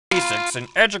basics in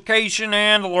education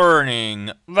and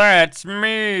learning. That's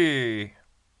me.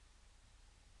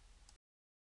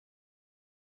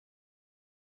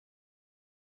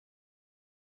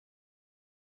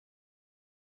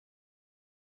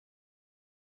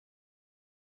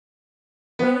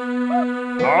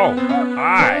 Oh,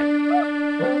 hi.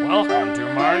 Welcome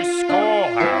to my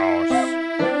schoolhouse.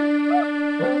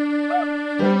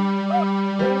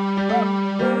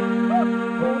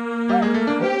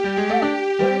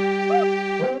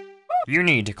 You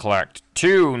need to collect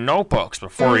 2 notebooks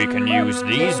before you can use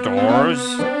these doors.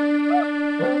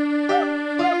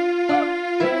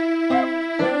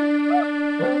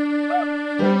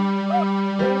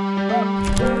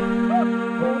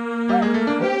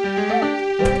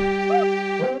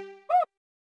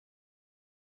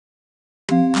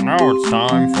 Now it's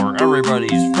time for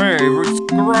everybody's favorite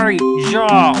great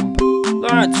job.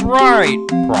 That's right.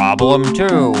 Problem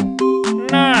 2.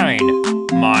 9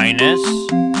 minus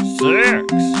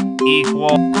 6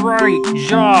 equal great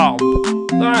job.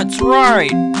 That's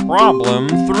right. Problem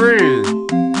 3.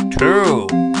 2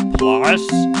 plus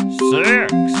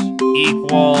 6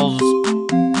 equals...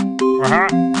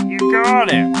 you got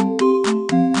it.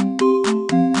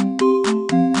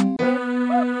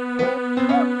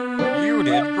 You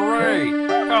did great.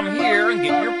 Come here and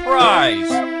get your prize.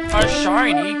 A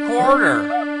shiny quarter.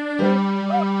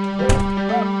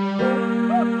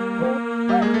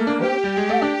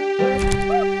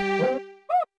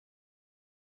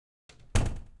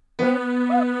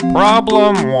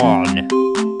 Problem 1.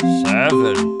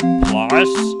 7 plus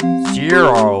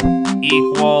 0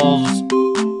 equals...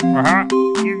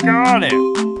 you got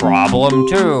it. Problem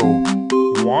 2.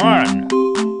 1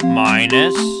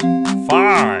 minus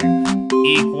 5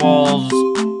 equals...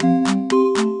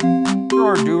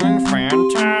 You're doing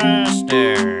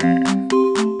fantastic.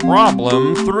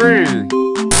 Problem 3.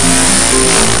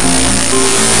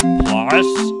 Plus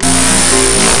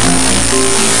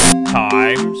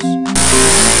times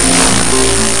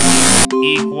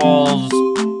equals...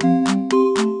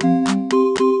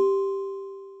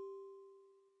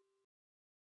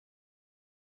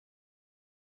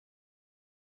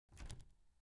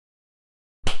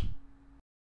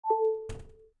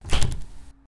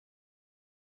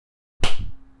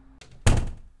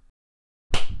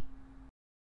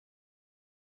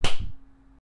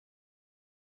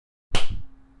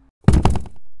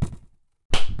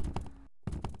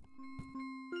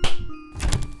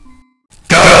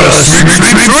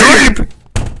 Sleep!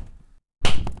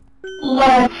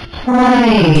 Let's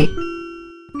play.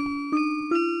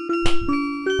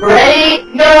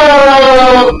 Ready,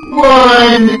 go!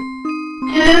 1,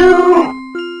 2,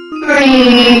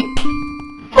 3,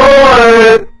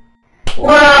 4.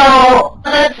 Wow,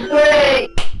 that's great!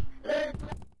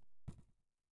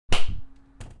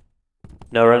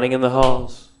 No running in the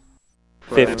halls.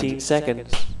 15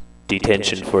 seconds.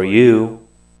 Detention for you.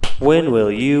 When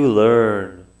will you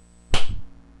learn?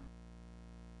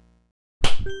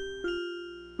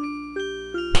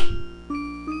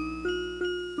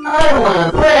 I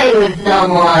wanna play with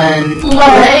someone.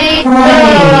 Let's play.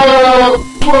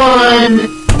 1,